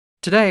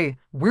Today,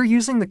 we're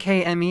using the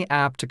KME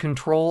app to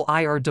control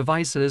IR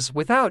devices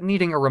without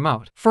needing a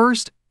remote.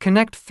 First,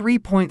 connect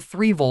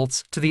 3.3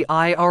 volts to the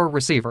IR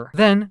receiver.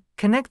 Then,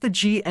 connect the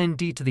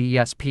GND to the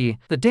ESP.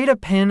 The data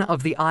pin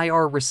of the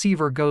IR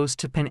receiver goes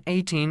to pin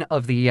 18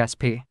 of the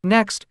ESP.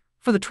 Next,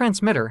 for the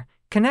transmitter,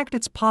 connect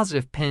its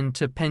positive pin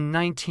to pin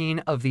 19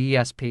 of the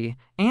ESP,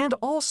 and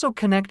also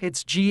connect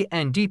its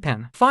GND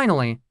pin.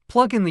 Finally,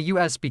 plug in the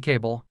USB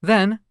cable.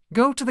 Then,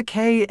 go to the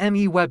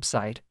KME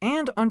website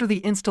and under the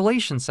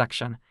Installation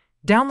section,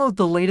 download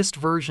the latest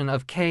version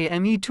of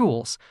KME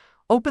Tools,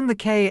 open the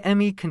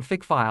KME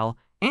config file,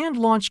 and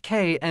launch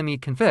KME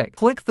config.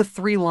 Click the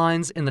three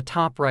lines in the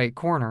top right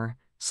corner,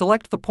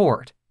 select the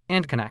port,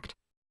 and connect.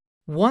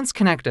 Once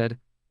connected,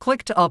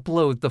 click to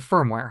upload the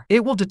firmware.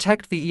 It will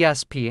detect the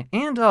ESP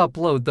and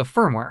upload the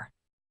firmware.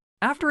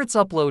 After it's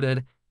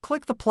uploaded,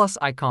 click the plus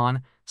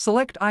icon,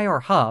 select IR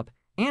Hub,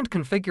 and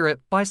configure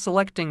it by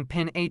selecting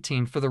pin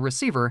 18 for the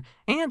receiver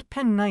and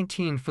pin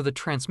 19 for the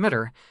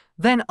transmitter,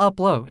 then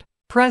upload.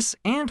 Press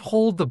and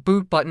hold the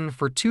boot button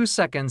for 2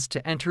 seconds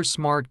to enter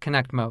Smart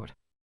Connect mode.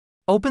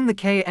 Open the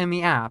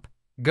KME app,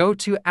 go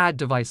to Add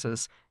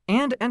Devices,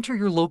 and enter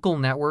your local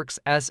network's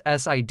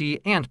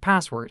SSID and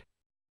password.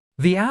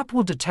 The app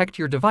will detect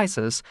your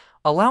devices,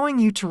 allowing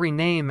you to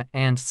rename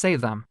and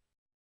save them.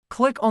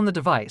 Click on the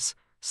device,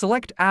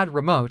 select Add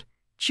Remote,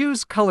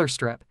 choose Color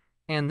Strip,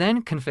 and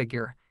then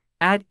Configure.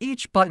 Add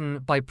each button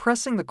by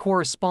pressing the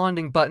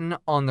corresponding button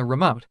on the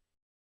remote.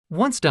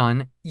 Once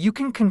done, you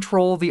can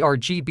control the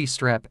RGB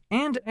strip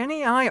and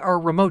any IR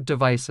remote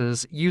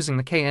devices using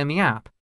the KME app.